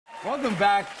Welcome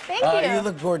back. Thank you. You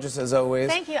look gorgeous as always.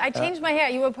 Thank you. I changed my hair.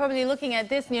 You were probably looking at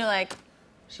this and you're like,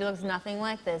 she looks nothing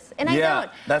like this. And I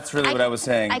don't. That's really what I was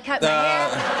saying. I cut my hair.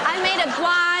 I made it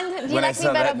blonde. Do you like me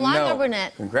better blonde or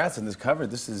brunette? Congrats on this cover.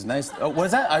 This is nice. Oh, what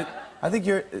is that? I think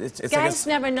you're. It's Guys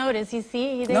like never notice. You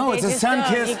see? No, it's a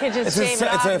sun-kissed. You could just shave it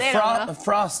off. It's a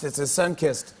frost. It's a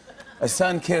sun-kissed. A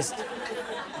sun-kissed.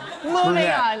 Moving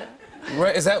on.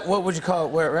 Right? Is that what would you call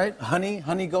it? Where? Right?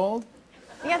 Honey gold.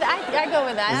 Yeah, I go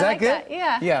with that. Is that like good? That.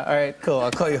 Yeah. Yeah. All right. Cool. I'll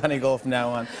call you Honey Gold from now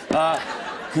on.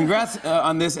 Congrats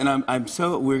on this, and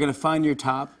we're gonna find your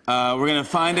top. We're gonna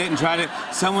find it and try to.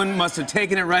 Someone must have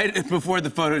taken it right before the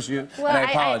photo shoot. Well, and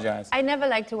I apologize. I never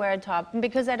like to wear a top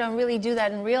because I don't really do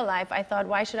that in real life. I thought,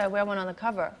 why should I wear one on the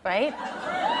cover, right?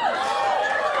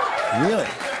 Really?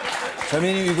 So I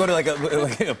mean, you go to like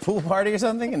a pool party or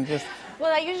something and just.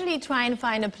 Well, I usually try and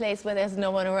find a place where there's no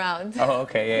one around. Oh,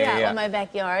 okay, yeah. Or my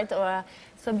backyard or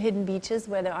some hidden beaches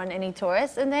where there aren't any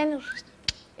tourists, and then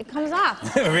it comes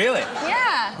off. Really?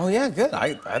 Yeah. Oh yeah, good.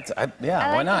 Why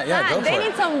not? Yeah, go for it. They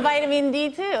need some vitamin D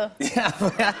too. Yeah.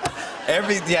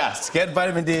 Get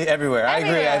vitamin D everywhere. I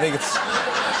agree. I think it's.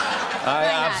 I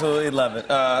absolutely love it.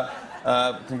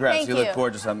 Congrats. Thank you look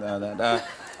gorgeous on that.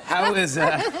 How is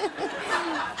How's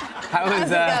it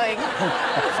going?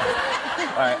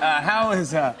 All right. How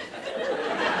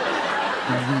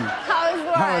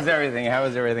is everything? How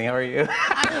is everything? How are you?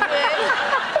 I'm good.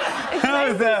 It's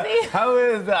nice to see you. How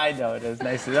is I know it is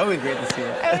nice. It's always great to see you.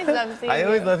 I always love seeing you. I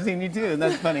always love seeing you too, and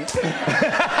that's funny.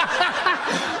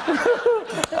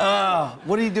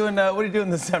 What are you doing? What are you doing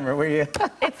this summer? Where are you?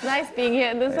 It's nice being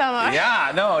here in the summer.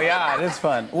 Yeah, it is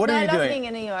fun. What are you doing? I love being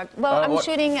in New York. Well, I'm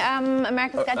shooting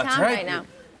America's Got Talent right now.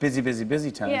 Busy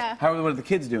times. Yeah. What are the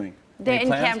kids doing? They're in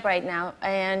camp right now,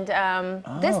 and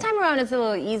this time around it's a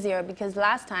little easier because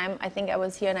last time I think I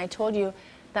was here and I told you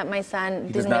that my son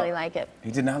didn't really like it.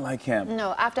 He did not like camp.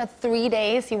 No, after 3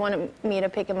 days he wanted me to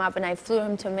pick him up and I flew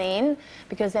him to Maine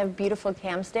because they have beautiful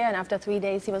camps there, and after 3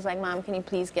 days he was like, Mom, can you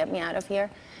please get me out of here?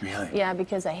 Really? Yeah,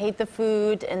 because I hate the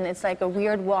food and it's like a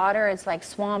weird water, it's like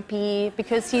swampy,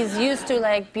 because he's used to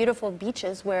like beautiful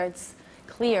beaches where it's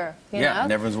clear, you know?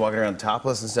 And everyone's walking around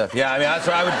topless and stuff. Yeah, I mean, that's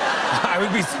why I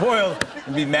would be spoiled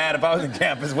and be mad if I was in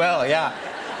camp as well, yeah.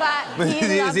 But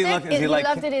he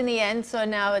loved it in the end, so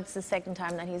now it's the second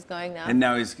time that he's going now. And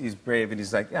now he's brave and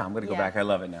he's like, yeah, I'm going to go back. I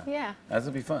love it now. Yeah. That's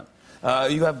going to be fun.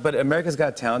 But America's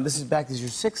Got Talent, this is your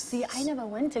sixth. See, I never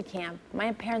went to camp.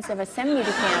 My parents never sent me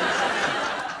to camp.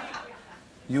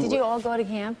 Did you all go to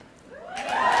camp?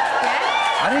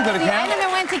 I didn't go to camp. I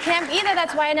never went to camp either.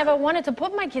 That's why I never wanted to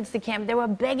put my kids to camp. They were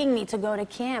begging me to go to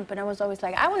camp, and I was always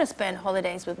like, I want to spend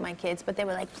holidays with my kids, but they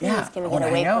were like, please, can we get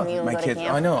away from you and go to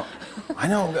camp? I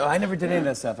know. I never did any of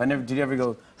that stuff. Did you ever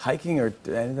go hiking or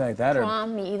anything like that?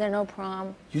 Prom, me either. No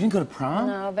prom. You didn't go to prom?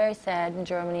 No, very sad in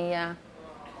Germany, yeah.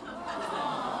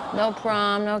 No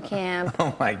prom, no camp.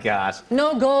 Oh my gosh.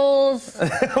 No goals.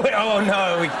 Wait, oh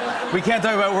no, we can't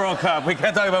talk about World Cup. We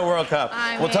can't talk about World Cup.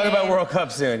 We'll talk about World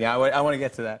Cup soon. Yeah, I want to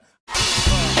get to that.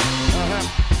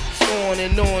 On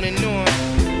and on and on.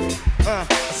 I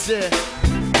said,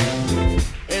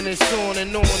 and it's on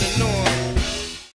and on and on.